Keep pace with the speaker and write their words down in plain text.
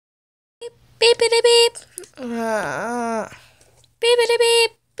Beepity beep. Beepity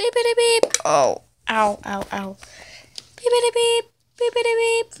beep. Beepity beep. Oh, ow, ow, ow. Beepity beep. Beepity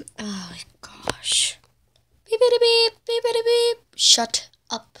beep. Oh my gosh. Beepity beep. Beepity beep. Shut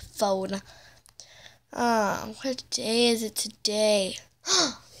up, phone. What day is it today?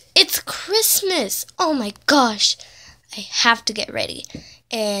 It's Christmas. Oh my gosh. I have to get ready.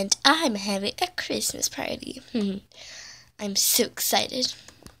 And I'm having a Christmas party. I'm so excited.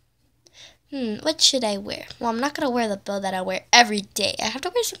 What should I wear? Well, I'm not going to wear the bow that I wear every day. I have to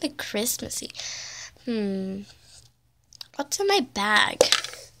wear something Christmassy. What's in my bag?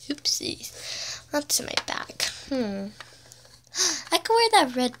 Oopsies. What's in my bag? I could wear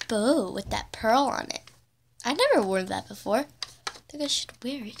that red bow with that pearl on it. I never worn that before. I think I should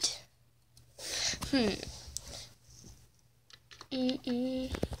wear it.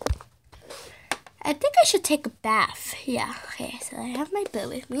 I think I should take a bath. Yeah, okay, so I have my bow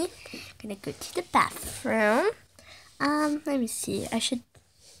with me. I'm gonna go to the bathroom. Let me see.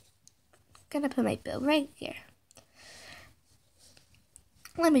 Gonna put my bow right here.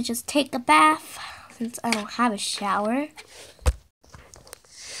 Let me just take a bath since I don't have a shower.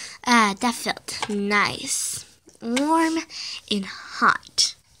 That felt nice. Warm and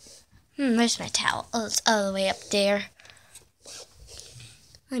hot. Where's my towel? Oh, it's all the way up there.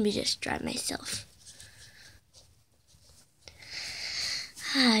 Let me just dry myself.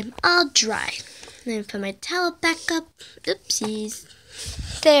 I'm all dry. Let me put my towel back up. Oopsies.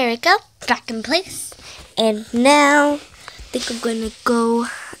 There we go. Back in place. And now, I think I'm going to go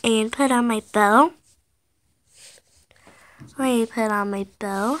and put on my bow. Let me put on my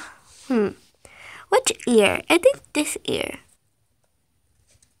bow. Which ear? I think this ear.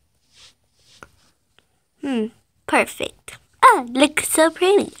 Perfect. Looks so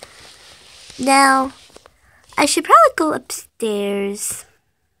pretty. Now, I should probably go upstairs.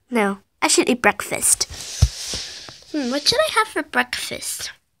 No, I should eat breakfast. What should I have for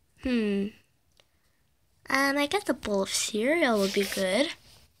breakfast? I guess a bowl of cereal would be good.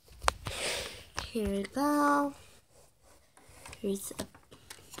 Here we go. Here's a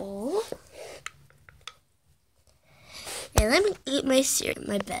bowl. And let me eat my cereal in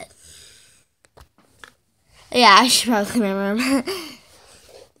my bed. Yeah, I should probably clean my room.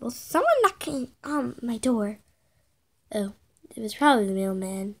 Well, someone knocking on my door. Oh, it was probably the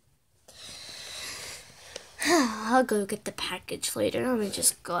mailman. I'll go get the package later. Let me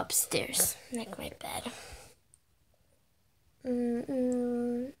just go upstairs, make my bed.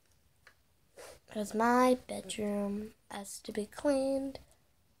 Because my bedroom has to be cleaned.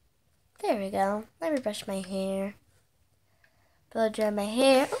 There we go. Let me brush my hair. Blow dry my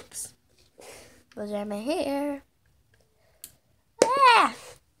hair. Oops. Blow dry my hair.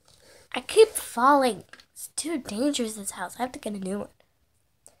 I keep falling. It's too dangerous, this house. I have to get a new one.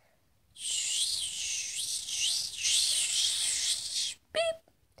 Beep.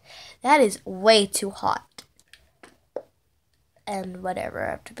 That is way too hot. And whatever,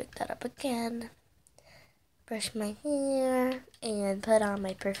 I have to pick that up again. Brush my hair and put on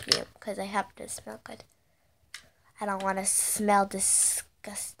my perfume because I have to smell good. I don't want to smell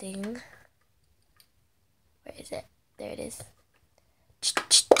disgusting. Where is it? There it is.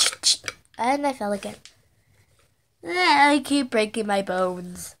 And I fell again. I keep breaking my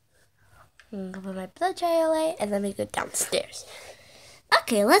bones. I'm gonna put my blood dry away and then we go downstairs.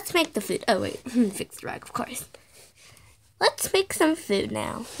 Okay, let's make the food. Oh wait, fix the rug, of course. Let's make some food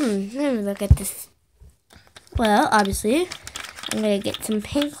now. Let me look at this. Well, obviously, I'm gonna get some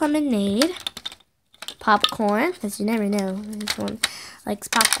pink lemonade, popcorn, because you never know. This one likes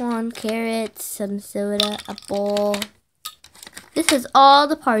popcorn, carrots, some soda, a bowl. This is all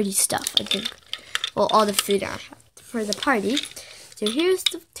the party stuff, I think. Well, all the food I have for the party. So here's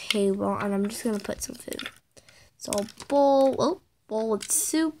the table, and I'm just gonna put some food. So a bowl with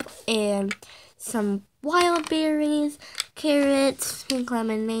soup and some wild berries, carrots, pink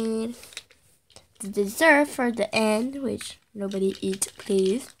lemonade. The dessert for the end, which nobody eats,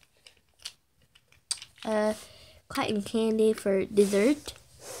 please. Cotton candy for dessert.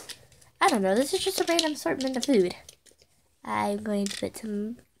 I don't know, this is just a random assortment of food. I'm going to put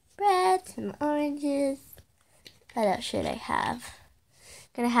some bread, some oranges. What else should I have?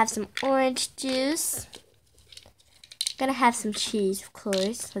 Gonna have some orange juice. Gonna have some cheese, of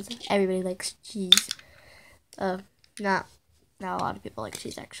course, because everybody likes cheese. Not a lot of people like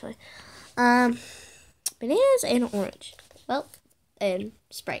cheese, actually. Bananas and orange. Well, and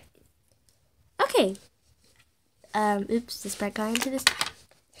Sprite. Okay. Oops, the Sprite got into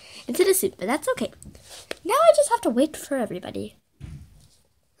the soup, but that's okay. Now I just have to wait for everybody.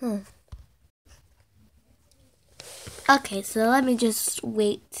 Okay, so let me just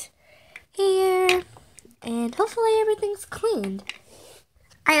wait here. And hopefully everything's cleaned.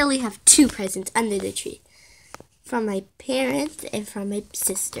 I only have 2 presents under the tree. From my parents and from my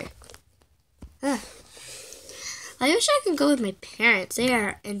sister. I wish I could go with my parents. They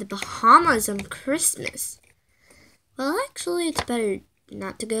are in the Bahamas on Christmas. Well, actually, it's better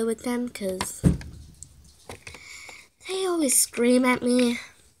not to go with them because they always scream at me.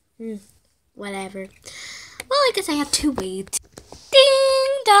 Whatever. Well, I guess I have to wait.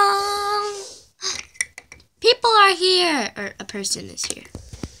 Ding dong! People are here! Or a person is here.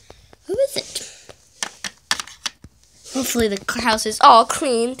 Who is it? Hopefully the house is all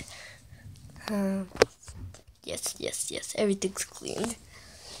cleaned. Yes. Everything's cleaned.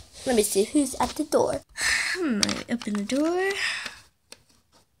 Let me see who's at the door. I open the door.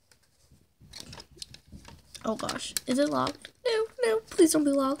 Oh gosh, is it locked? No, please don't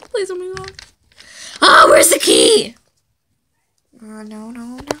be locked. Please don't be locked. Oh, where's the key? Oh,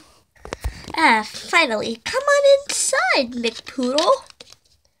 no. Finally, come on inside, McPoodle.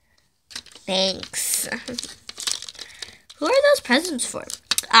 Thanks. Who are those presents for?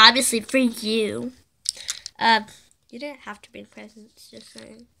 Obviously for you. You didn't have to bring presents, just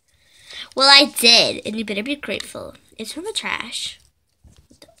saying. Well, I did, and you better be grateful. It's from the trash.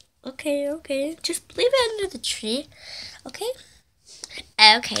 Okay. Just leave it under the tree, okay?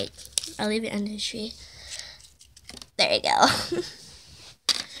 Okay, I'll leave it under the tree. There you go.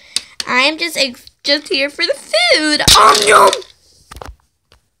 I'm just here for the food. Nom!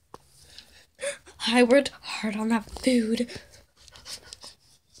 I worked hard on that food.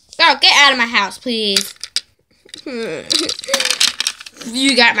 Girl, get out of my house, please.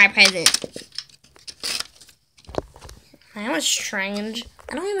 You got my present. That was strange.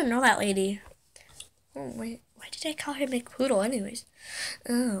 I don't even know that lady. Oh, wait. Why did I call her McPoodle anyways?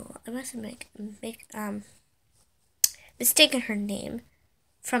 Oh, I must have mistaken her name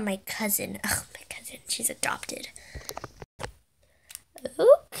from my cousin. Oh, my cousin. She's adopted.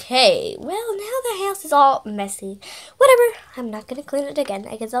 Okay. Well, now the house is all messy. Whatever. I'm not going to clean it again.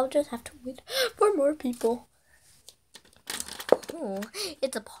 I guess I'll just have to wait for more people. Oh,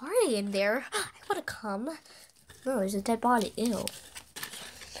 it's a party in there. I want to come. Oh, there's a dead body. Ew.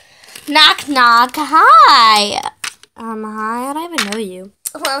 Knock, knock. Hi. Hi. I don't even know you.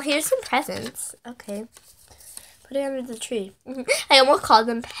 Well, here's some presents. Okay. Put it under the tree. I almost called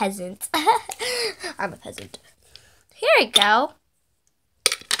them peasants. I'm a peasant. Here we go.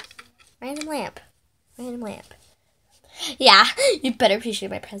 Random lamp. Yeah, you better appreciate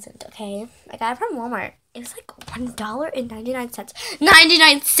my present, okay? I got it from Walmart. It was like $1.99.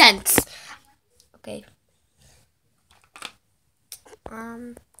 99 cents! Okay.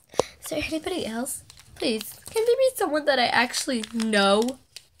 Is there anybody else? Please, can there be someone that I actually know?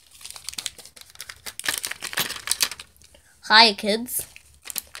 Hi, kids.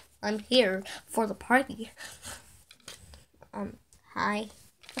 I'm here for the party. Hi.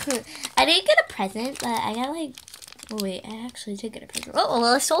 I didn't get a present, but I got like... Oh, wait, I actually did get a present. Oh,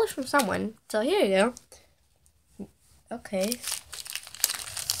 well, I stole it from someone. So here you go. Okay.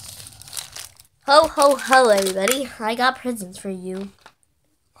 Ho, ho, ho, everybody. I got presents for you.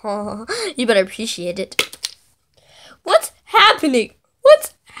 Oh, you better appreciate it. What's happening?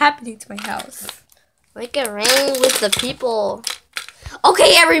 What's happening to my house? Make it rain with the people.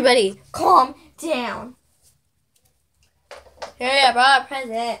 Okay, everybody, calm down. Here, I brought a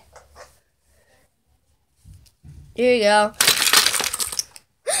present. Here you go.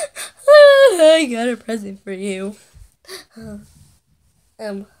 I got a present for you.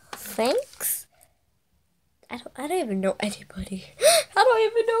 Thanks. I don't even know anybody. I don't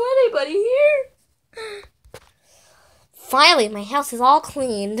even know anybody here. Finally, my house is all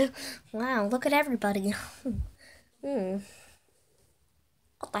cleaned. Wow, look at everybody. What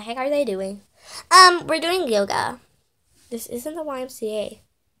the heck are they doing? We're doing yoga. This isn't the YMCA.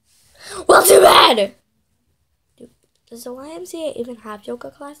 Well, too bad! Does the YMCA even have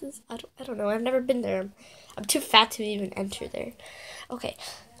yoga classes? I don't know. I've never been there. I'm too fat to even enter there. Okay.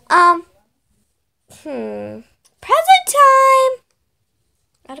 Present time!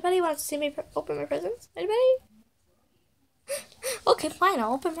 Anybody wants to see me open my presents? Anybody? Okay, fine.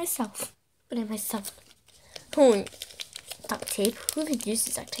 I'll open myself. Open it myself. Point. Duct tape. Who could use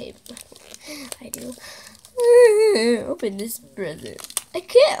this duct tape? I do. Open this present. I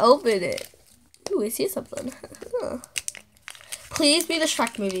can't open it. Ooh, I see something. Please be the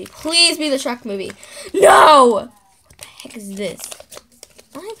Shrek movie. Please be the Shrek movie. No! What the heck is this?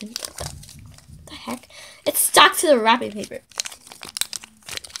 Not even. What the heck? It's stuck to the wrapping paper.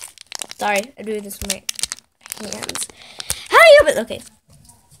 Sorry, I'm doing this with my hands. How do you open? Okay.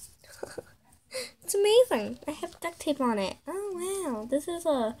 It's amazing. I have duct tape on it. Oh wow, this is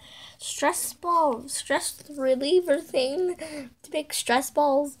a stress reliever thing to make stress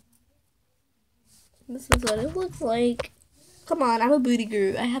balls. This is what it looks like. Come on, I'm a booty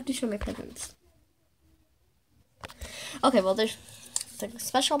guru. I have to show my presents. Okay, well, there's something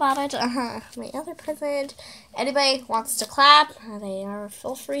special about it. My other present. Anybody wants to clap? They are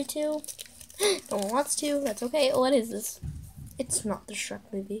feel free to. No one wants to. That's okay. What is this? It's not the Shrek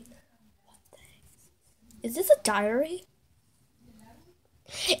movie. What the heck? Is this a diary?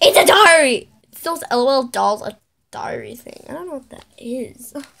 It's a diary! It's those LOL dolls a diary thing. I don't know what that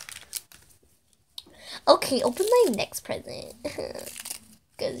is. Okay, open my next present.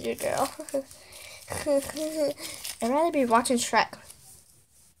 Because you're a girl. I'd rather be watching Shrek.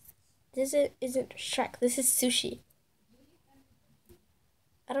 This isn't Shrek. This is sushi.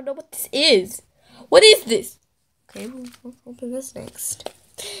 I don't know what this is. What is this? Okay, we'll open this next.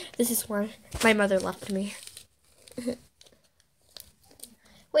 This is where my mother left me.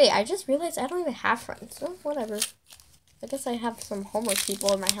 Wait, I just realized I don't even have friends. Oh, whatever. I guess I have some homeless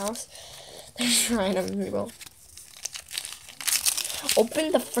people in my house. They're just random people.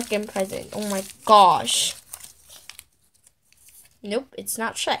 Open the freaking present. Oh my gosh. Nope, it's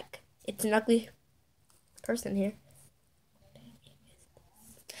not Shrek. It's an ugly person here.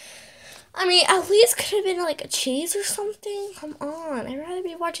 I mean, at least could have been like a cheese or something. Come on, I'd rather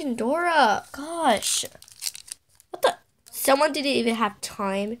be watching Dora. Gosh. What the? Someone didn't even have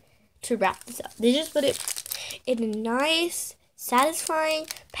time to wrap this up. They just put it in a nice, satisfying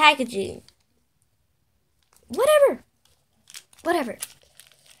packaging. Whatever.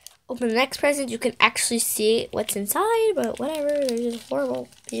 Open the next present. You can actually see what's inside, but whatever. They're just horrible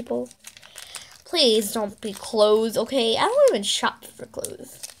people. Please don't be clothes, okay? I don't even shop for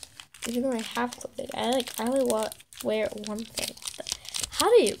clothes. Even though I have clothing. I only wear one thing. But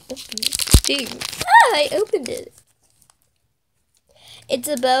how do you open this thing? Ah, I opened it. It's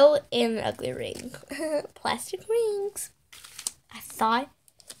a bow and an ugly ring. Plastic rings. I thought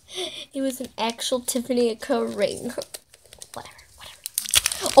it was an actual Tiffany & Co. ring. Whatever.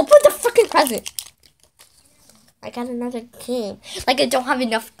 Open the freaking present. I got another game. Like, I don't have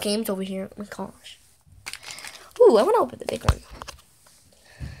enough games over here. Oh my gosh. Ooh, I want to open the big one.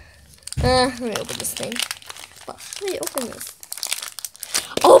 Let me open this thing. Let me open this.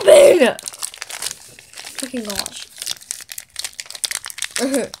 Open! Freaking gosh.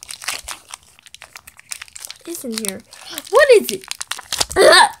 What is in here? What is it?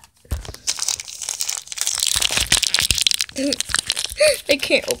 I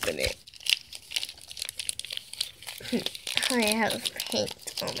can't open it. I have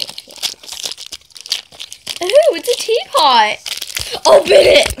paint on my hands. Ooh, it's a teapot. Open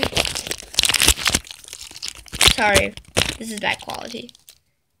it! Sorry, this is bad quality.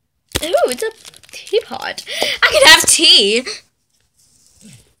 Ooh, it's a teapot. I can have tea.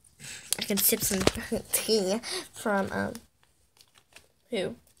 I can sip some tea from,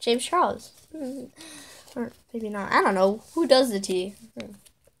 who? James Charles. Or maybe not. I don't know. Who does the tea?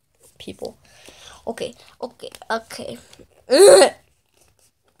 People. Okay.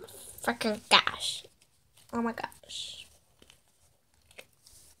 Freaking gosh. Oh my gosh.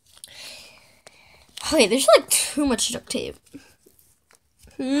 Okay, there's like too much duct tape.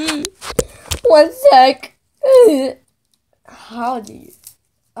 1 sec. How do you?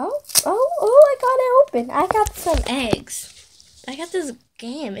 Oh, I got it open. I got some eggs. I got this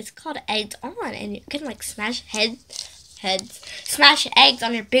game. It's called Eggs On, and you can like smash smash eggs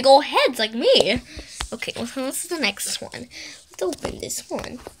on your big old heads like me. Okay, well, this is the next one. Let's open this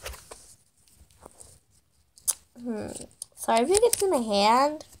one. Sorry if it gets in my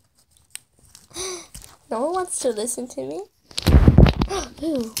hand. No one wants to listen to me.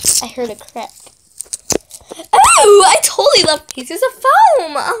 Ooh, I heard a crack. Oh, I totally love pieces of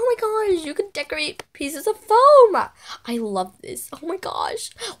foam. Oh my gosh, you can decorate pieces of foam. I love this. Oh my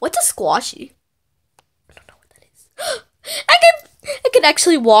gosh. What's a squashy? I don't know what that is. I can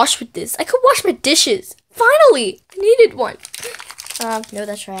actually wash with this. I could wash my dishes. Finally, I needed one. No,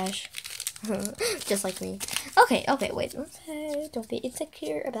 that's trash. Just like me. Okay, wait. Okay, don't be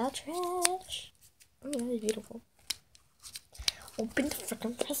insecure about trash. Oh, that is beautiful. Open the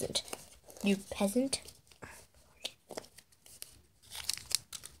freaking present, you peasant.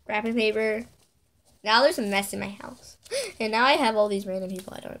 Wrapping paper. Now there's a mess in my house. And now I have all these random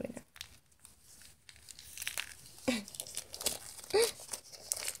people I don't even know.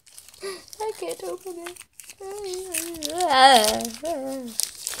 I can't open it.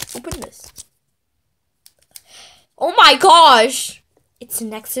 Open this. Oh my gosh! It's the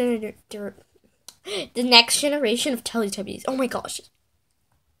next generation of Teletubbies. Oh my gosh.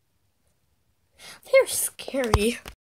 They're scary.